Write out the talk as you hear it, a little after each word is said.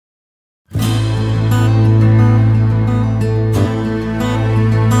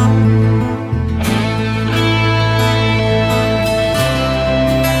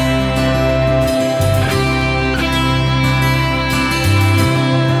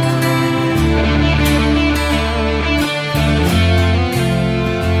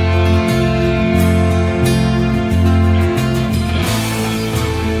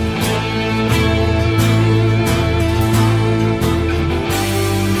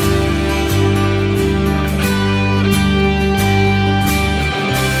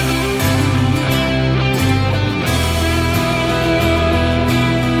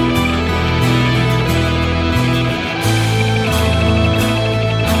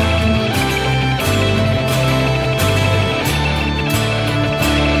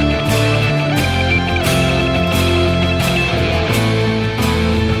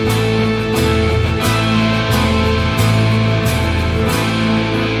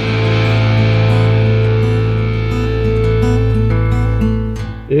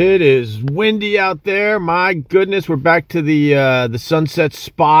It is windy out there. My goodness, we're back to the sunset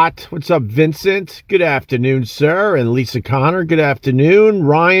spot. What's up, Vincent? Good afternoon, sir. And Lisa Connor, good afternoon.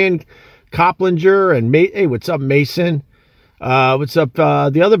 Ryan Coplinger and hey, what's up, Mason? What's up,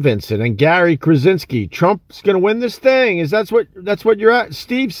 the other Vincent and Gary Krasinski? Trump's gonna win this thing. That's what you're at?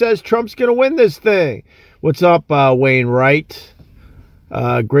 Steve says Trump's gonna win this thing. What's up, Wayne Wright?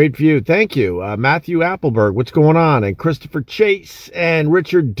 Great view. Thank you. Matthew Appleberg, what's going on? And Christopher Chase and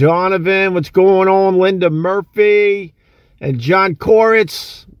Richard Donovan, what's going on? Linda Murphy and John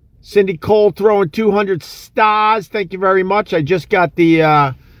Koritz. Cindy Cole throwing 200 stars. Thank you very much. I just got the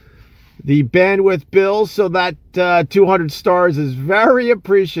bandwidth bill, so that 200 stars is very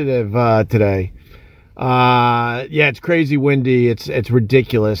appreciative today. Yeah, it's crazy windy. It's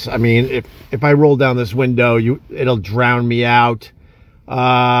ridiculous. I mean, if I roll down this window, it'll drown me out.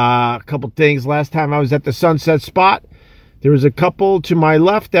 A couple things. Last time I was at the sunset spot, there was a couple to my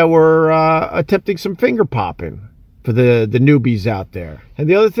left that were attempting some finger popping for the newbies out there. And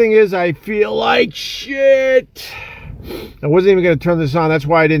the other thing is, I feel like shit. I wasn't even going to turn this on. That's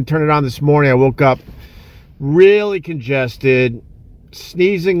why I didn't turn it on this morning. I woke up really congested,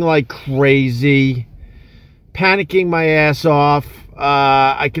 sneezing like crazy, panicking my ass off.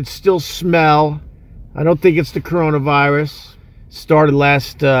 I could still smell. I don't think it's the coronavirus. Started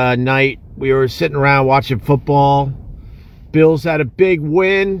last night. We were sitting around watching football. Bills had a big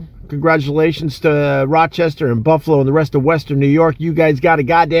win. Congratulations to Rochester and Buffalo and the rest of Western New York. You guys got a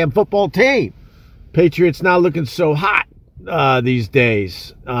goddamn football team. Patriots not looking so hot these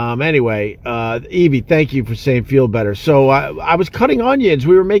days. Anyway, Evie, thank you for saying feel better. So I was cutting onions.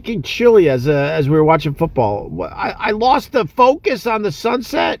 We were making chili as we were watching football. I lost the focus on the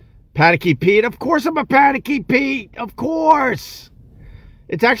sunset. Panicky Pete. Of course I'm a Panicky Pete. Of course.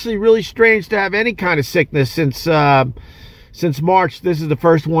 It's actually really strange to have any kind of sickness since March. This is the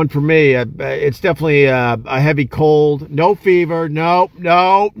first one for me. It's definitely a heavy cold. No fever. No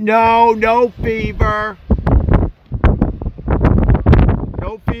fever.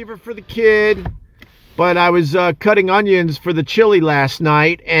 No fever for the kid. But I was cutting onions for the chili last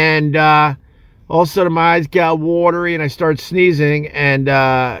night, and all of a sudden my eyes got watery and I started sneezing, and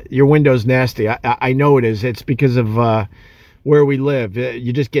your window's nasty. I know it is. It's because of where we live.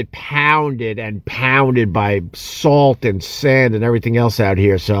 You just get pounded and pounded by salt and sand and everything else out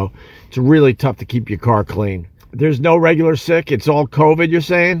here. So it's really tough to keep your car clean. There's no regular sick. It's all COVID, you're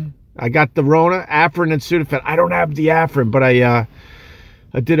saying? I got the Rona, Afrin, and Sudafed. I don't have the Afrin, but I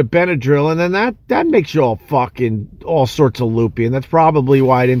did a Benadryl, and then that makes you all sorts of loopy, and that's probably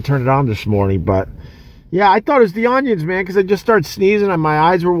why I didn't turn it on this morning. But yeah, I thought it was the onions, man, because I just started sneezing and my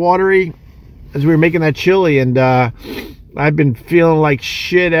eyes were watery as we were making that chili, and I've been feeling like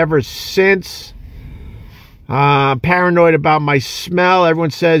shit ever since. Paranoid about my smell.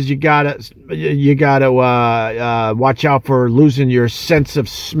 Everyone says you gotta watch out for losing your sense of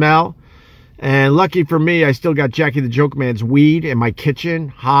smell. And lucky for me, I still got Jackie the Joke Man's weed in my kitchen,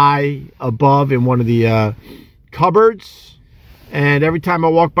 high above in one of the cupboards. And every time I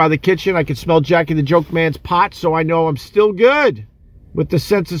walk by the kitchen, I can smell Jackie the Joke Man's pot, so I know I'm still good with the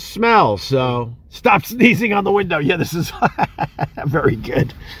sense of smell. So stop sneezing on the window. Yeah, this is very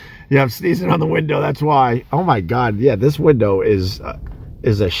good. Yeah, I'm sneezing on the window. That's why. Oh my God. Yeah, this window is a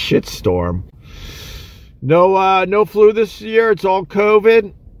shitstorm. No flu this year. It's all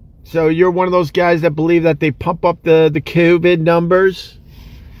COVID. So you're one of those guys that believe that they pump up the COVID numbers,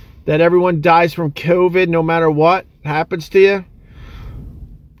 that everyone dies from COVID no matter what happens to you.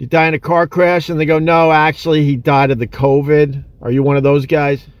 You die in a car crash and they go, no, actually he died of the COVID. Are you one of those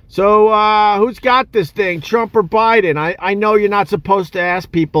guys? So who's got this thing, Trump or Biden? I know you're not supposed to ask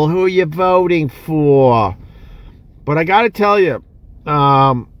people who are you voting for, but I got to tell you,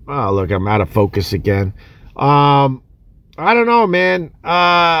 oh look, I'm out of focus again. I don't know, man.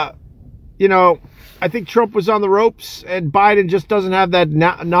 You know, I think Trump was on the ropes and Biden just doesn't have that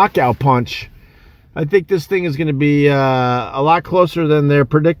knockout punch. I think this thing is going to be a lot closer than they're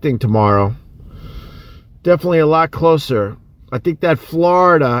predicting tomorrow. Definitely a lot closer. I think that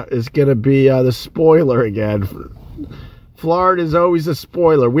Florida is going to be the spoiler again. Florida is always a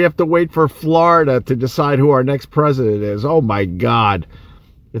spoiler. We have to wait for Florida to decide who our next president is. Oh, my God.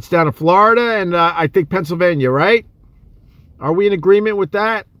 It's down to Florida and I think Pennsylvania, right? Are we in agreement with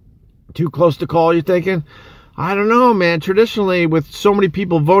that? Too close to call, you thinking? I don't know, man. Traditionally, with so many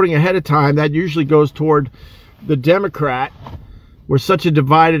people voting ahead of time, that usually goes toward the Democrat. We're such a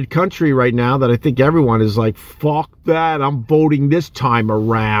divided country right now that I think everyone is like, fuck that, I'm voting this time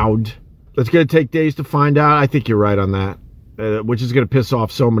around. It's going to take days to find out. I think you're right on that, which is going to piss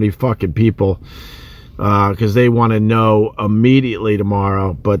off so many fucking people. because they want to know immediately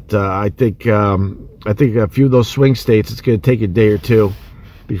tomorrow. But I think a few of those swing states, it's going to take a day or two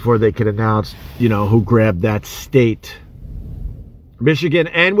before they can announce, who grabbed that state. Michigan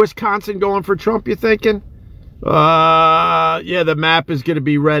and Wisconsin going for Trump, you thinking? Yeah, the map is going to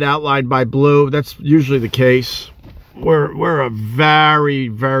be red outlined by blue. That's usually the case. We're a very,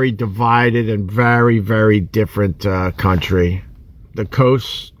 very divided and very, very different country. The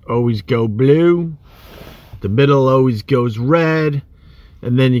coasts always go blue. The middle always goes red.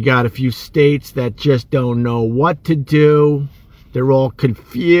 And then you got a few states that just don't know what to do. They're all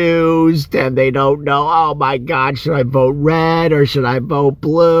confused and they don't know, oh my God, should I vote red or should I vote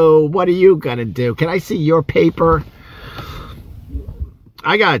blue? What are you going to do? Can I see your paper?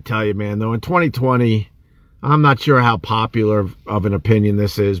 I got to tell you, man, though, in 2020, I'm not sure how popular of an opinion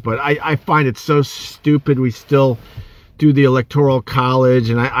this is, but I find it so stupid we still do the Electoral College.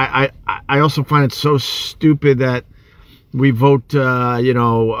 And I also find it so stupid that we vote,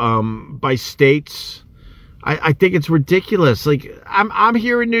 by states. I think it's ridiculous. Like, I'm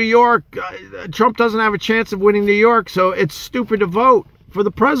here in New York. Trump doesn't have a chance of winning New York, so it's stupid to vote for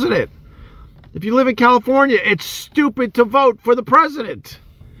the president. If you live in California, it's stupid to vote for the president.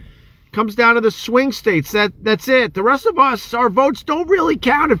 Comes down to the swing states. That's it. The rest of us, our votes don't really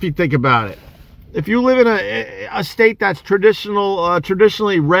count if you think about it. If you live in a state that's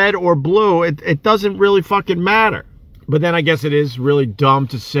traditionally red or blue, it doesn't really fucking matter. But then I guess it is really dumb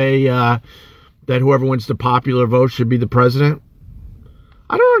to say that whoever wins the popular vote should be the president.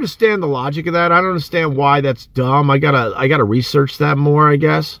 I don't understand the logic of that. I don't understand why that's dumb. I gotta research that more, I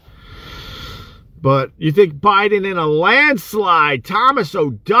guess. But you think Biden in a landslide? Thomas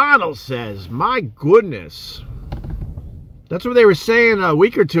O'Donnell says, my goodness. That's what they were saying a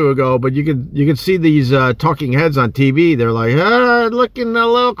week or two ago, but you can see these talking heads on TV. They're like, looking a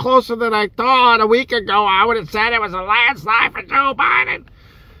little closer than I thought. A week ago, I would have said it was a landslide for Joe Biden.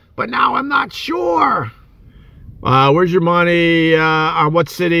 But now I'm not sure. Where's your money on what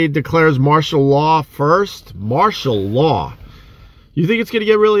city declares martial law first? Martial law. You think it's going to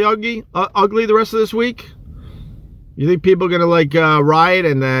get really ugly the rest of this week? You think people are going to riot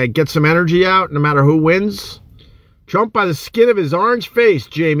and get some energy out no matter who wins? Trump by the skin of his orange face,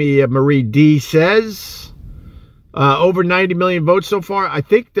 Jamie Marie D says. Over 90 million votes so far. I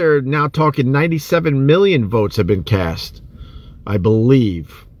think they're now talking 97 million votes have been cast, I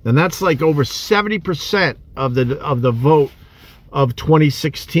believe. And that's like over 70% of the vote of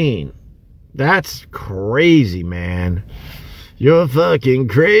 2016. That's crazy, man. You're fucking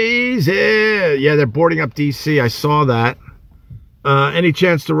crazy. Yeah, they're boarding up DC. I saw that. Any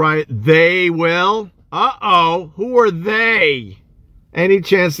chance to riot? They will. Uh-oh. Who are they? Any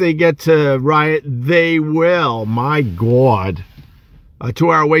chance they get to riot? They will. My God. A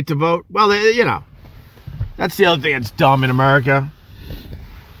 2-hour wait to vote? Well, that's the other thing that's dumb in America.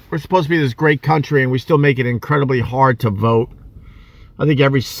 We're supposed to be this great country, and we still make it incredibly hard to vote. I think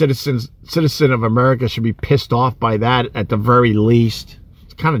every citizen of America should be pissed off by that at the very least.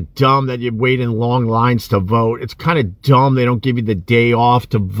 It's kind of dumb that you wait in long lines to vote. It's kind of dumb they don't give you the day off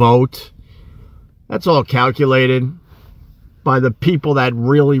to vote. That's all calculated by the people that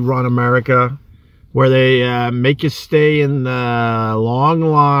really run America, where they make you stay in the long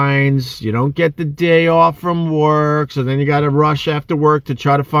lines. You don't get the day off from work, so then you got to rush after work to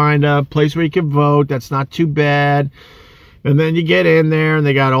try to find a place where you can vote. That's not too bad. And then you get in there, and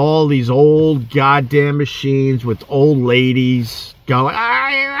they got all these old goddamn machines with old ladies going,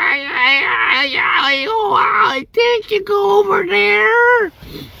 I think you go over there.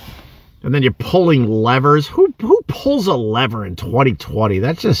 And then you're pulling levers. Who pulls a lever in 2020?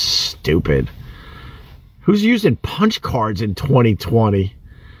 That's just stupid. Who's using punch cards in 2020?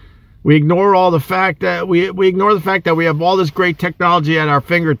 We ignore all the fact that we ignore the fact that we have all this great technology at our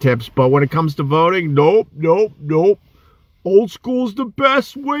fingertips, but when it comes to voting, nope. Old school's the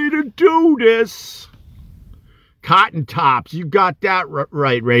best way to do this. Cotton tops. You got that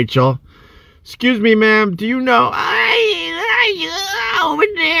right, Rachel. Excuse me, ma'am. Do you know? Over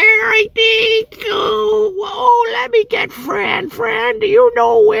there, I think. Let me get Fran. Fran, do you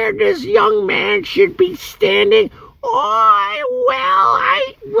know where this young man should be standing? But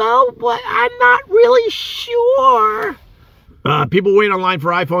I'm not really sure. People wait online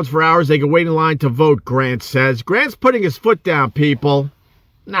for iPhones for hours. They can wait in line to vote, Grant says. Grant's putting his foot down, people.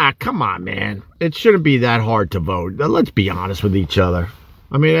 Nah, come on, man. It shouldn't be that hard to vote. Let's be honest with each other.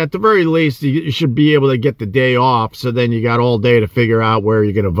 I mean, at the very least, you should be able to get the day off, so then you got all day to figure out where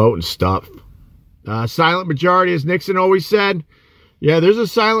you're going to vote and stuff. Silent majority, as Nixon always said. Yeah, there's a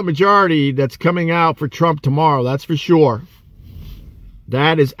silent majority that's coming out for Trump tomorrow, that's for sure.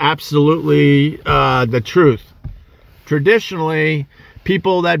 That is absolutely the truth. Traditionally,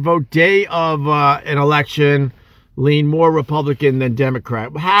 people that vote day of an election lean more Republican than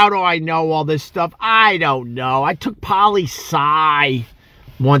Democrat. How do I know all this stuff? I don't know. I took poli-sci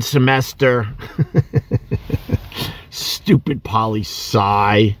one semester. Stupid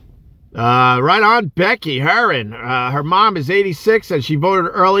poli-sci. Right on, Becky Herron. Her mom is 86 and she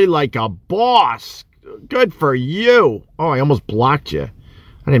voted early like a boss. Good for you. Oh, I almost blocked you.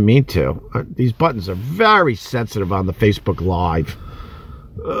 I didn't mean to. These buttons are very sensitive on the Facebook Live.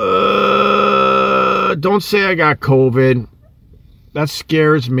 Don't say I got COVID. That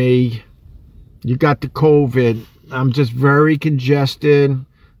scares me. You got the COVID. I'm just very congested.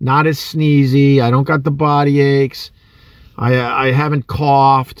 Not as sneezy. I don't got the body aches. I haven't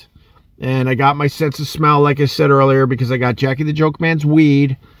coughed. And I got my sense of smell, like I said earlier, because I got Jackie the Joke Man's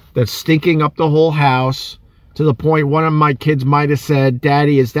weed that's stinking up the whole house to the point one of my kids might have said,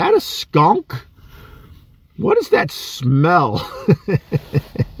 Daddy, is that a skunk? What is that smell?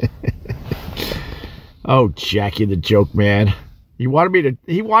 Oh, Jackie the Joke Man. He wanted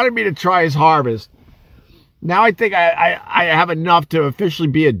me to try his harvest. Now I think I have enough to officially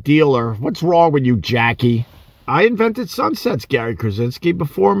be a dealer. What's wrong with you, Jackie? I invented sunsets, Gary Krasinski.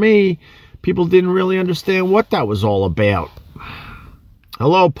 Before me, people didn't really understand what that was all about.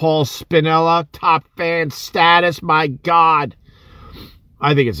 Hello, Paul Spinella. Top fan status. My God.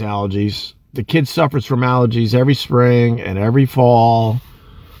 I think it's allergies. The kid suffers from allergies every spring and every fall.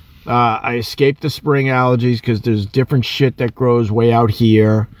 I escaped the spring allergies because there's different shit that grows way out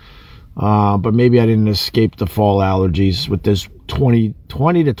here. But maybe I didn't escape the fall allergies with this 20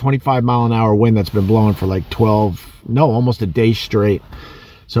 to 25 mile an hour wind that's been blowing for like almost a day straight.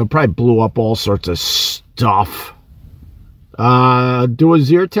 So it probably blew up all sorts of stuff. Do a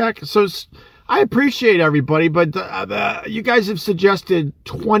Zyrtec. So I appreciate everybody, but you guys have suggested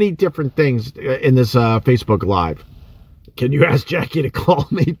 20 different things in this Facebook Live. Can you ask Jackie to call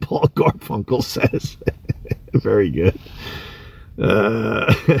me? Paul Garfunkel says. Very good.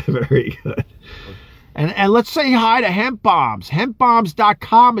 Very good. And let's say hi to Hemp Bombs.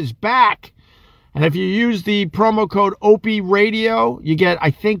 HempBombs.com is back. And if you use the promo code Opie Radio, you get,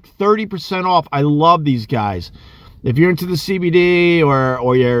 I think, 30% off. I love these guys. If you're into the CBD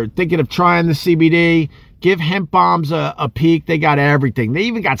or you're thinking of trying the CBD, give Hemp Bombs a peek. They got everything. They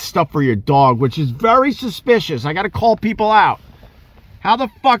even got stuff for your dog, which is very suspicious. I got to call people out. How the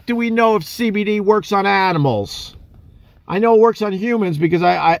fuck do we know if CBD works on animals? I know it works on humans because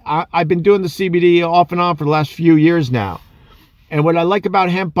I've been doing the CBD off and on for the last few years now. And what I like about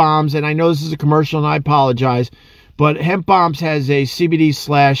Hemp Bombs, and I know this is a commercial and I apologize, but Hemp Bombs has a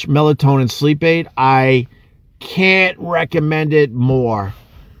CBD/melatonin sleep aid. I can't recommend it more.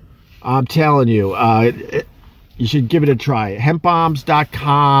 I'm telling you, you should give it a try.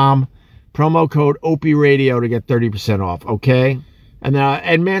 HempBombs.com, promo code Opie Radio to get 30% off, okay? And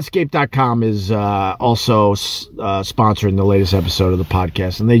Manscaped.com is also sponsoring the latest episode of the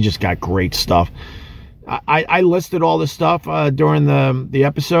podcast, and they just got great stuff. I listed all this stuff during the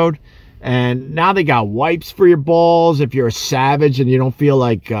episode, and now they got wipes for your balls if you're a savage and you don't feel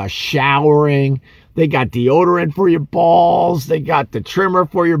like showering. They got deodorant for your balls. They got the trimmer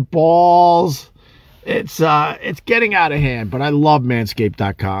for your balls. It's getting out of hand, but I love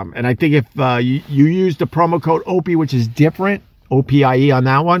Manscaped.com, and I think if you use the promo code Opie, which is different, OPIE on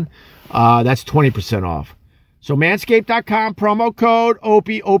that one, that's 20% off. So Manscaped.com, promo code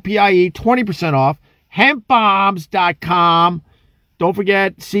Opie, OPIE, 20% off. HempBombs.com. Don't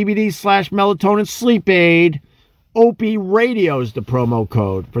forget CBD/melatonin sleep aid. Opie Radio is the promo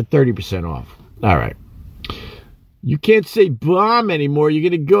code for 30% off. All right. You can't say bomb anymore. You're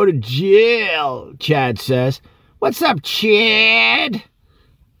going to go to jail, Chad says. What's up, Chad?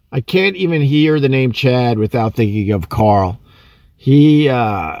 I can't even hear the name Chad without thinking of Carl. He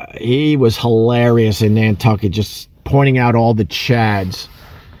was hilarious in Nantucket, just pointing out all the Chads.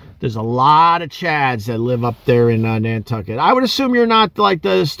 There's a lot of Chads that live up there in Nantucket. I would assume you're not like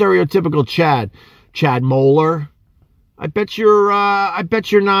the stereotypical Chad Moeller. I bet you're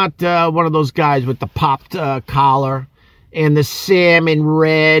not one of those guys with the popped collar and the salmon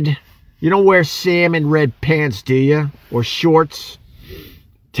red. You don't wear salmon red pants, do you? Or shorts?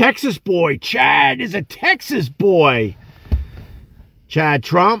 Texas boy. Chad is a Texas boy. Chad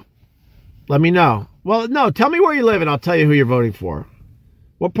Trump, let me know. Well, no, tell me where you live and I'll tell you who you're voting for.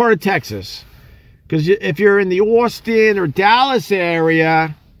 What part of Texas? Because if you're in the Austin or Dallas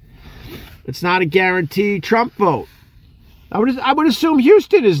area, it's not a guaranteed Trump vote. I would assume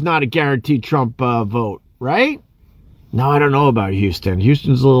Houston is not a guaranteed Trump vote, right? No, I don't know about Houston.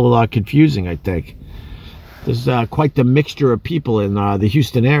 Houston's a little confusing, I think. There's quite the mixture of people in the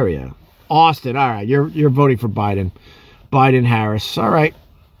Houston area. Austin, all right, you're voting for Biden. Biden, Harris, all right.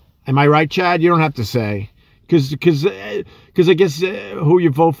 Am I right, Chad? You don't have to say. Because I guess who you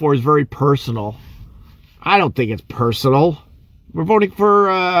vote for is very personal. I don't think it's personal. We're voting for,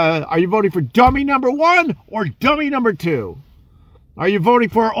 are you voting for dummy number 1 or dummy number 2? Are you voting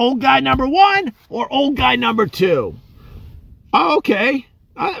for old guy number 1 or old guy number 2? Oh, okay.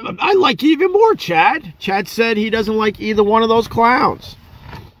 I like you even more, Chad. Chad said he doesn't like either one of those clowns.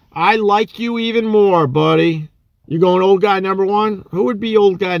 I like you even more, buddy. You going old guy number 1? Who would be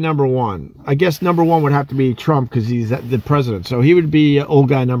old guy number 1? I guess number 1 would have to be Trump because he's the president. So he would be old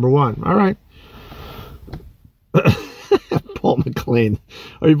guy number 1. All right. Paul McLean.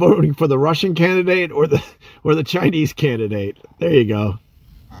 Are you voting for the Russian candidate or the Chinese candidate? There you go.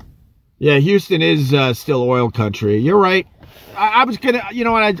 Yeah, Houston is still oil country. You're right. I was gonna, you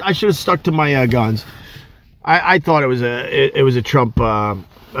know what? I should have stuck to my guns. I thought it was a Trump.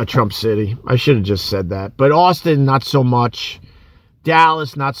 A Trump city. I should have just said that. But Austin, not so much.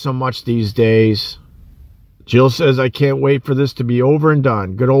 Dallas, not so much these days. Jill says, I can't wait for this to be over and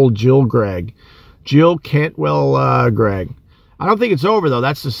done. Good old Jill Gregg. Jill Cantwell Gregg. I don't think it's over, though.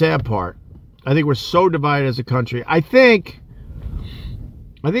 That's the sad part. I think we're so divided as a country. I think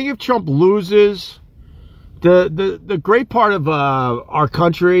if Trump loses, the great part of our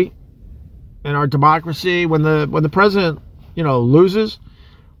country and our democracy, when the president, loses,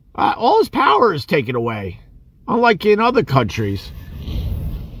 all his power is taken away, unlike in other countries.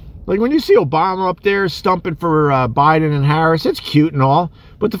 Like when you see Obama up there stumping for Biden and Harris, it's cute and all,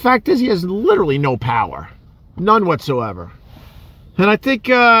 but the fact is he has literally no power, none whatsoever. And I think,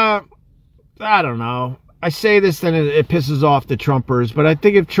 I don't know, I say this, then it pisses off the Trumpers, but I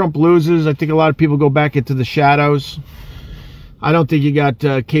think if Trump loses, I think a lot of people go back into the shadows. I don't think you got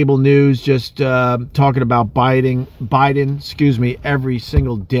cable news just talking about Biden, every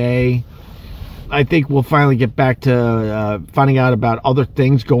single day. I think we'll finally get back to finding out about other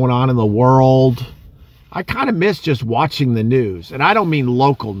things going on in the world. I kind of miss just watching the news. And I don't mean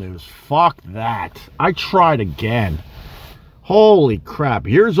local news. Fuck that. I tried again. Holy crap.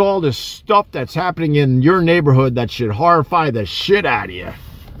 Here's all this stuff that's happening in your neighborhood that should horrify the shit out of you.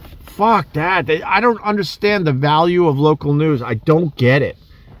 Fuck that. I don't understand the value of local news. I don't get it.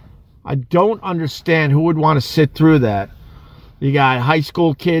 I don't understand who would want to sit through that. You got high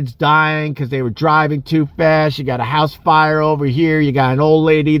school kids dying because they were driving too fast. You got a house fire over here. You got an old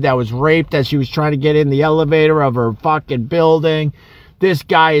lady that was raped as she was trying to get in the elevator of her fucking building. This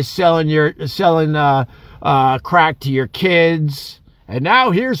guy is selling crack to your kids. And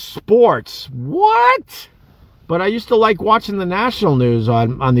now here's sports. What? But I used to like watching the national news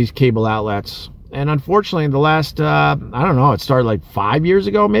on these cable outlets. And unfortunately, in the last, I don't know, it started like 5 years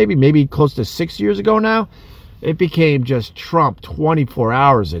ago, maybe close to 6 years ago now. It became just Trump 24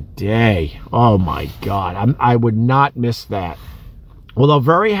 hours a day. Oh, my God. I would not miss that. Well, I'm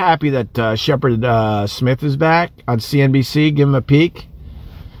very happy that Shepard Smith is back on CNBC. Give him a peek.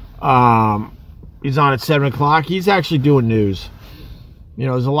 He's on at 7 o'clock. He's actually doing news.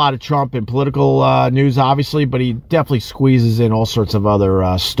 There's a lot of Trump and political news, obviously, but he definitely squeezes in all sorts of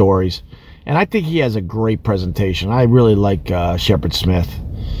other stories. And I think he has a great presentation. I really like Shepard Smith.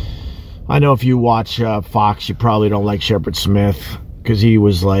 I know if you watch Fox, you probably don't like Shepard Smith because he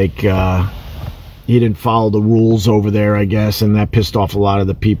was like, he didn't follow the rules over there, I guess, and that pissed off a lot of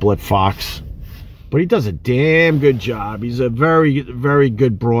the people at Fox. But he does a damn good job. He's a very, very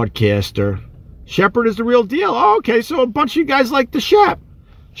good broadcaster. Shepard is the real deal. Oh, okay, so a bunch of you guys like the Shep.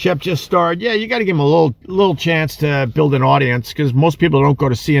 Shep just started. Yeah, you got to give him a little chance to build an audience because most people don't go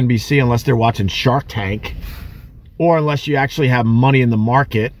to CNBC unless they're watching Shark Tank or unless you actually have money in the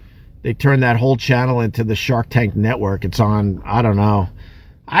market. They turned that whole channel into the Shark Tank network. It's on, I don't know.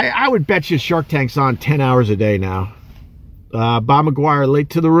 I would bet you Shark Tank's on 10 hours a day now. Bob McGuire, late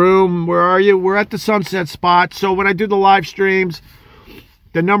to the room. Where are you? We're at the Sunset Spot. So when I do the live streams,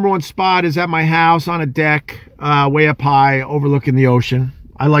 the number one spot is at my house on a deck, way up high, overlooking the ocean.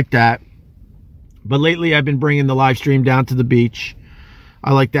 I like that. But lately I've been bringing the live stream down to the beach.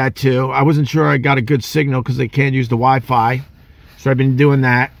 I like that too. I wasn't sure I got a good signal because they can't use the Wi-Fi. So I've been doing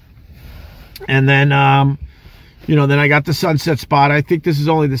that. And then, then I got the Sunset Spot. I think this is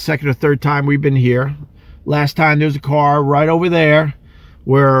only the second or third time we've been here. Last time there was a car right over there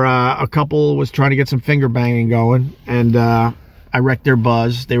where a couple was trying to get some finger banging going. And I wrecked their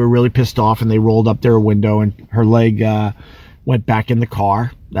buzz. They were really pissed off and they rolled up their window and her leg went back in the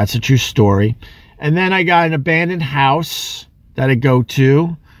car. That's a true story. And then I got an abandoned house that I go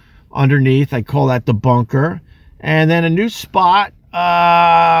to underneath. I call that the bunker. And then a new spot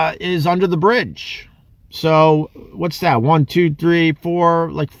is under the bridge. So what's that? 1, 2, 3,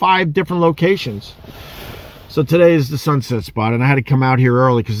 4, like 5 different locations. So today is the sunset spot, and I had to come out here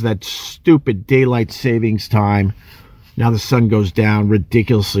early because of that stupid daylight savings time. Now the sun goes down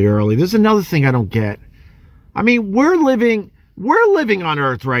ridiculously early. There's another thing I don't get. I mean, we're living on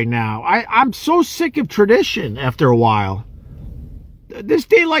Earth right now. I'm so sick of tradition after a while. This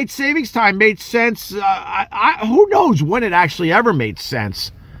daylight savings time made sense. Who knows when it actually ever made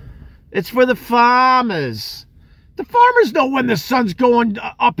sense? It's for the farmers. The farmers know when the sun's going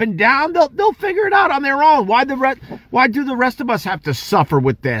up and down. They'll figure it out on their own. Why do the rest of us have to suffer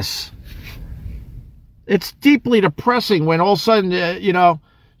with this? It's deeply depressing when all of a sudden,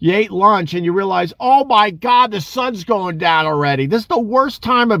 you ate lunch and you realize, oh my God, the sun's going down already. This is the worst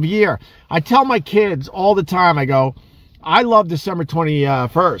time of year. I tell my kids all the time, I go, I love December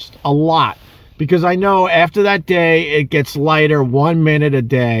 21st a lot because I know after that day, it gets lighter 1 minute a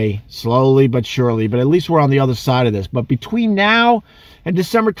day, slowly but surely, but at least we're on the other side of this. But between now and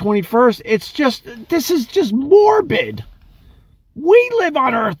December 21st, this is just morbid. We live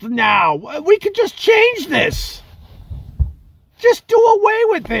on Earth now. We could just change this. Just do away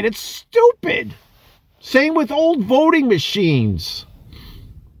with it. It's stupid. Same with old voting machines.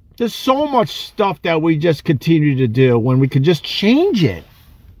 There's so much stuff that we just continue to do when we could just change it.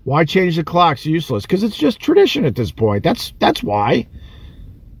 Why change the clocks? Useless. Because it's just tradition at this point. That's why.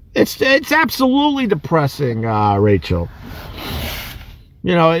 It's absolutely depressing, Rachel.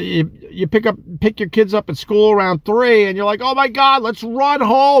 You pick your kids up at school around 3 and you're like, oh my God, let's run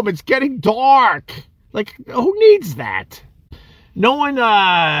home. It's getting dark. Like, who needs that? No one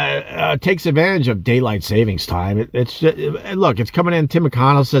takes advantage of daylight savings time. Look, it's coming in. Tim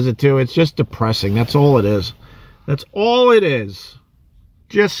McConnell says it too. It's just depressing. That's all it is. That's all it is.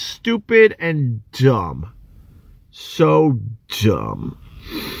 Just stupid and dumb. So dumb.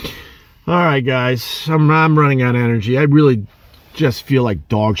 All right, guys. I'm running out of energy. I really just feel like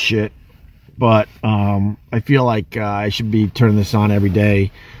dog shit. But I feel like I should be turning this on every day,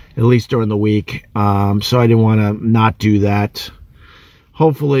 at least during the week. So I didn't want to not do that.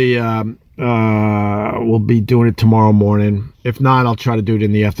 Hopefully, we'll be doing it tomorrow morning. If not, I'll try to do it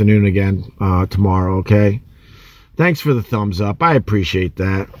in the afternoon again tomorrow, okay? Thanks for the thumbs up. I appreciate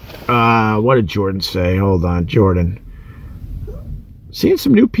that. What did Jordan say? Hold on, Jordan. Seeing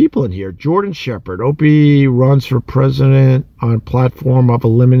some new people in here. Jordan Shepard. Opie runs for president on platform of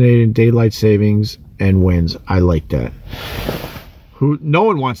eliminating daylight savings and wins. I like that. No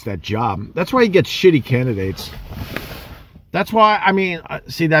one wants that job. That's why you get shitty candidates. That's why,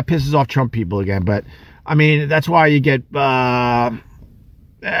 see, that pisses off Trump people again, but, that's why you get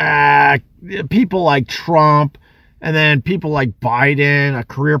people like Trump, and then people like Biden, a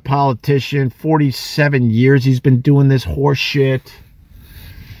career politician, 47 years he's been doing this horse shit.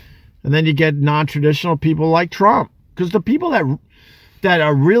 And then you get non-traditional people like Trump, because the people that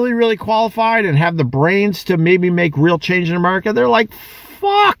are really, really qualified and have the brains to maybe make real change in America, they're like,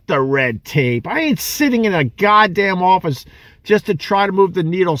 fuck the red tape. I ain't sitting in a goddamn office just to try to move the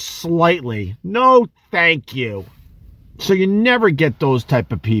needle slightly. No, thank you. So you never get those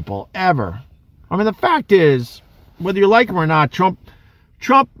type of people, ever. The fact is, whether you like him or not, Trump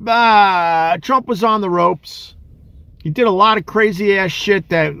was on the ropes. He did a lot of crazy ass shit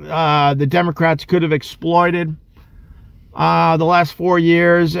that the Democrats could have exploited the last 4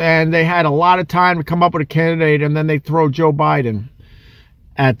 years, and they had a lot of time to come up with a candidate, and then they throw Joe Biden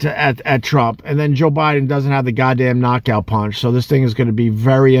at Trump, and then Joe Biden doesn't have the goddamn knockout punch. So this thing is going to be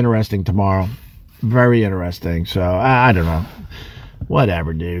very interesting tomorrow. Very interesting. So I don't know.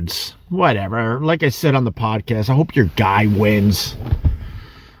 Whatever, dudes. Whatever. Like I said on the podcast, I hope your guy wins.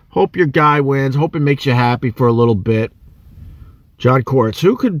 Hope your guy wins. Hope it makes you happy for a little bit. John Quartz,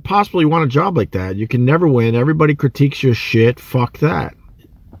 who could possibly want a job like that? You can never win. Everybody critiques your shit. Fuck that.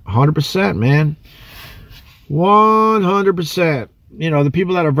 100%, man. 100%. The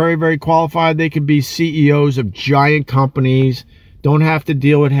people that are very, very qualified, they could be CEOs of giant companies, don't have to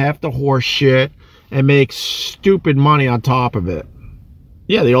deal with half the horse shit, and make stupid money on top of it.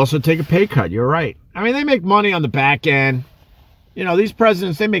 Yeah, they also take a pay cut. You're right. They make money on the back end. These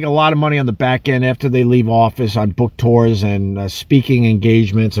presidents, they make a lot of money on the back end after they leave office on book tours and speaking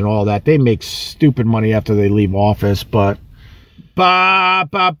engagements and all that. They make stupid money after they leave office, but ba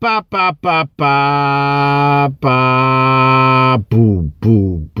ba ba ba ba ba ba boo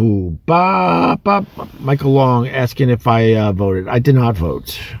boo boo ba ba. Michael Long asking if I voted. I did not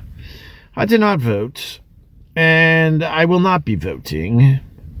vote. I did not vote, and I will not be voting.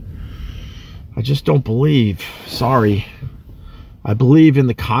 I just don't believe. Sorry. I believe in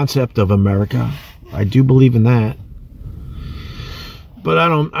the concept of America. I do believe in that. But I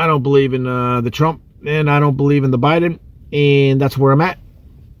don't believe in the and I don't believe in the Biden, and that's where I'm at.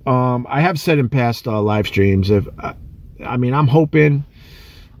 I have said in past live streams, I'm hoping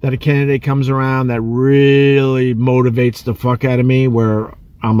that a candidate comes around that really motivates the fuck out of me, where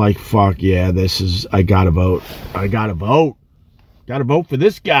I'm like, fuck yeah, I gotta vote. I gotta vote. Gotta vote for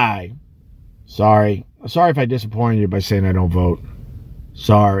this guy. Sorry if I disappointed you by saying I don't vote.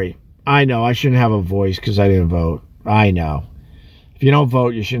 Sorry. I know I shouldn't have a voice because I didn't vote. I know. If you don't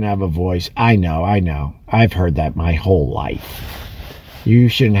vote, you shouldn't have a voice. I know. I've heard that my whole life. You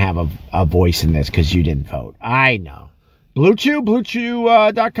shouldn't have a voice in this because you didn't vote. I know.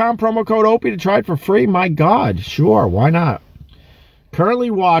 BlueChew.com, promo code Opie to try it for free. My God, sure, why not?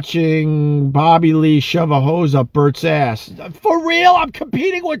 Currently watching Bobby Lee shove a hose up Bert's ass. For real? I'm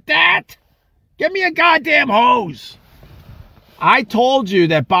competing with that? Give me a goddamn hose. I told you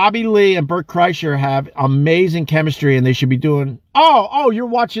that Bobby Lee and Bert Kreischer have amazing chemistry and they should be doing... Oh, you're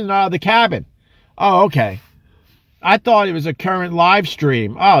watching The Cabin. Oh, okay. I thought it was a current live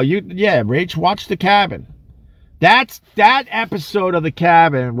stream. Oh, Rach, watch The Cabin. That episode of The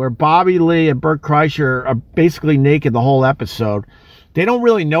Cabin where Bobby Lee and Bert Kreischer are basically naked the whole episode. They don't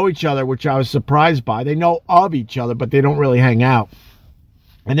really know each other, which I was surprised by. They know of each other, but they don't really hang out.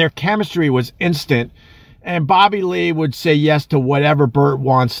 And their chemistry was instant. And Bobby Lee would say yes to whatever Bert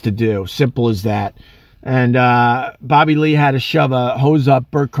wants to do. Simple as that. And Bobby Lee had to shove a hose up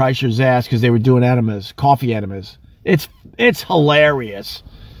Bert Kreischer's ass because they were doing enemas, coffee enemas. It's hilarious.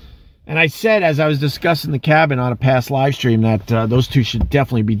 And I said, as I was discussing The Cabin on a past live stream, that those two should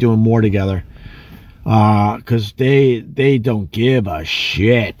definitely be doing more together. Because they don't give a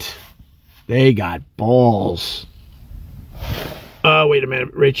shit. They got balls. Wait a minute,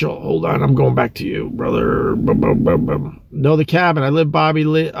 Rachel, hold on. I'm going back to you, brother. No, The Cabin. I love Bobby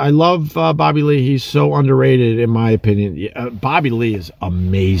Lee. He's so underrated, in my opinion. Bobby Lee is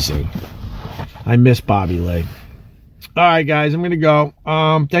amazing. I miss Bobby Lee. All right, guys, I'm gonna go.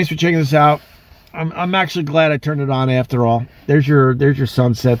 Thanks for checking this out. I'm actually glad I turned it on after all. There's your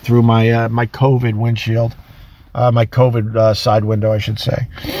sunset through my my COVID windshield, my COVID side window, I should say.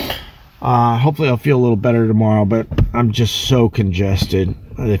 Hopefully I'll feel a little better tomorrow, but I'm just so congested.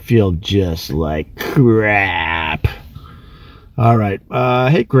 I feel just like crap. All right.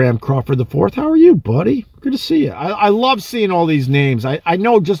 Hey, Graham Crawford IV. How are you, buddy? Good to see you. I love seeing all these names. I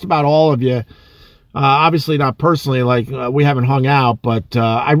know just about all of you. Obviously not personally, like we haven't hung out, but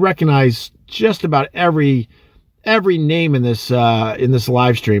I recognize just about every name in this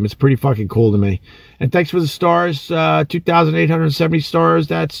live stream. It's pretty fucking cool to me. And thanks for the stars, 2,870 stars.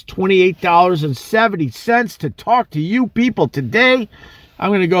 That's $28.70 to talk to you people today. I'm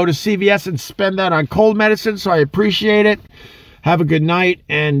going to go to CVS and spend that on cold medicine, so I appreciate it. Have a good night,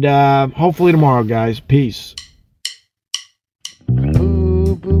 and hopefully tomorrow, guys. Peace.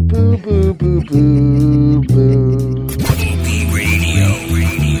 Boo, boo, boo, boo, boo, boo, boo. Radio.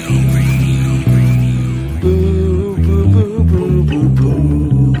 Boo, boo, boo, boo, boo, boo,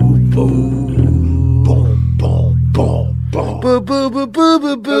 boo. Boo boo boo boo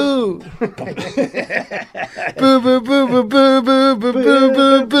boo boo. Boo boo boo boo boo boo boo boo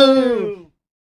boo boo.